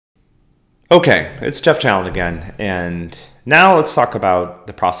Okay, it's Jeff Challen again, and now let's talk about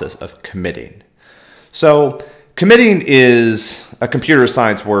the process of committing. So committing is a computer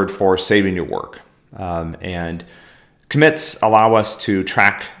science word for saving your work. And commits allow us to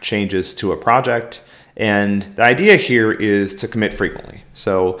track changes to a project, and the idea here is to commit frequently.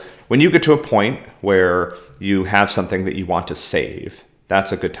 So when you get to a point where you have something that you want to save,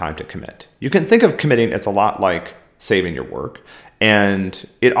 that's a good time to commit. You can think of committing as a lot like saving your work, and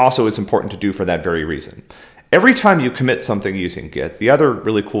it also is important to do for that very reason. Every time you commit something using Git, the other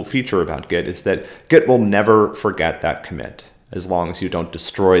really cool feature about Git is that Git will never forget that commit, as long as you don't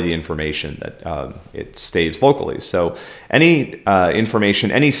destroy the information that it saves locally. So any information,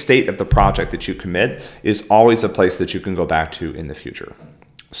 any state of the project that you commit is always a place that you can go back to in the future.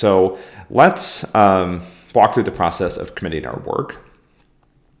 So let's walk through the process of committing our work.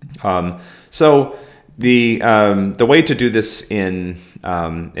 The way to do this in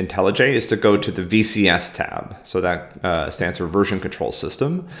IntelliJ is to go to the VCS tab. So that stands for Version Control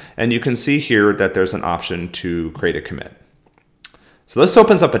System. And you can see here that there's an option to create a commit. So this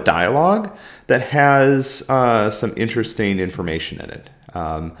opens up a dialog that has some interesting information in it.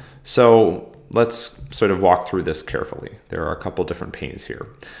 So let's sort of walk through this carefully. There are a couple different panes here.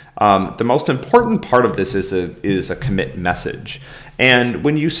 The most important part of this is a commit message. And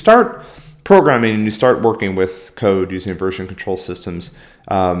when you start programming and you start working with code using version control systems,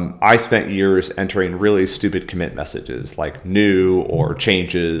 I spent years entering really stupid commit messages like new or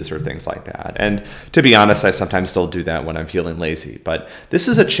changes or things like that. And to be honest, I sometimes still do that when I'm feeling lazy. But this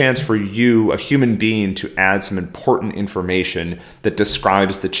is a chance for you, a human being, to add some important information that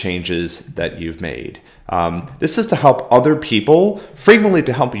describes the changes that you've made. This is to help other people, frequently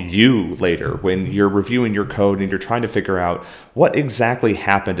to help you later when you're reviewing your code and you're trying to figure out what exactly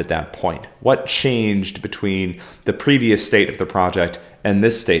happened at that point. What changed between the previous state of the project and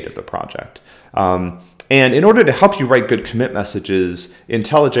this state of the project. And in order to help you write good commit messages,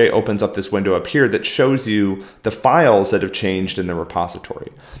 IntelliJ opens up this window up here that shows you the files that have changed in the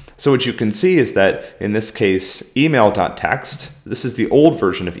repository. So what you can see is that in this case, email.txt, this is the old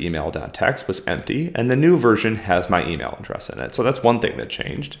version of email.txt, was empty, and the new version has my email address in it. So that's one thing that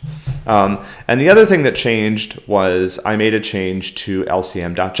changed. And the other thing that changed was I made a change to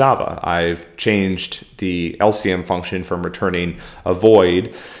lcm.java. I've changed the LCM function from returning a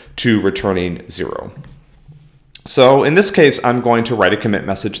void to returning 0. So in this case, I'm going to write a commit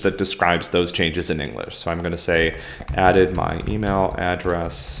message that describes those changes in English. So I'm going to say added my email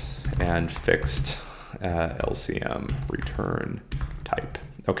address and fixed LCM return type.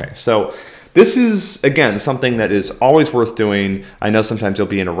 Okay, so this is, again, something that is always worth doing. I know sometimes you'll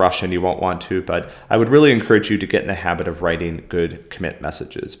be in a rush and you won't want to, but I would really encourage you to get in the habit of writing good commit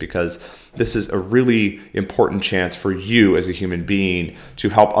messages, because this is a really important chance for you as a human being to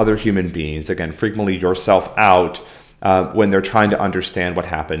help other human beings, again, frequently yourself out, when they're trying to understand what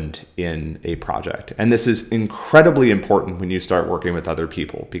happened in a project. And this is incredibly important when you start working with other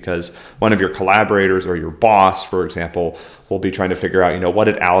people, because one of your collaborators or your boss, for example, will be trying to figure out, what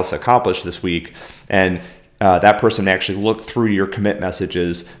did Alice accomplish this week? And that person actually looked through your commit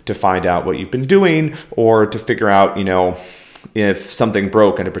messages to find out what you've been doing, or to figure out, if something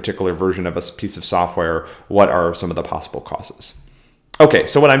broke in a particular version of a piece of software, what are some of the possible causes? Okay,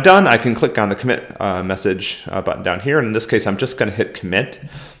 so when I'm done, I can click on the commit message button down here. And in this case, I'm just going to hit commit.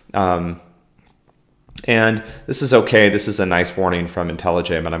 And this is okay. This is a nice warning from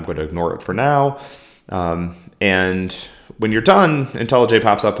IntelliJ, but I'm going to ignore it for now. And when you're done, IntelliJ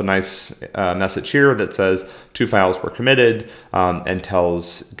pops up a nice message here that says 2 files were committed, and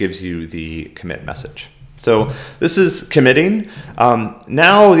gives you the commit message. So this is committing.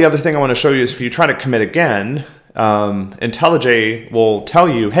 Now the other thing I want to show you is if you try to commit again, IntelliJ will tell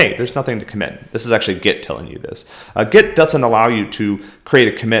you, hey, there's nothing to commit. This is actually Git telling you this. Git doesn't allow you to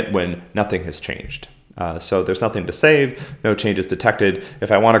create a commit when nothing has changed. So there's nothing to save, no changes detected. If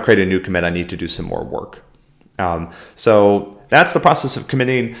I want to create a new commit, I need to do some more work. So that's the process of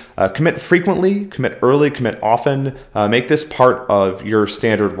committing. Commit frequently, commit early, commit often. Make this part of your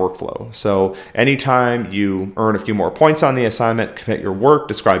standard workflow. So anytime you earn a few more points on the assignment, commit your work,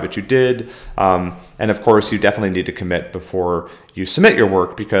 describe what you did. And of course, you definitely need to commit before you submit your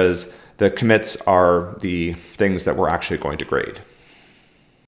work, because the commits are the things that we're actually going to grade.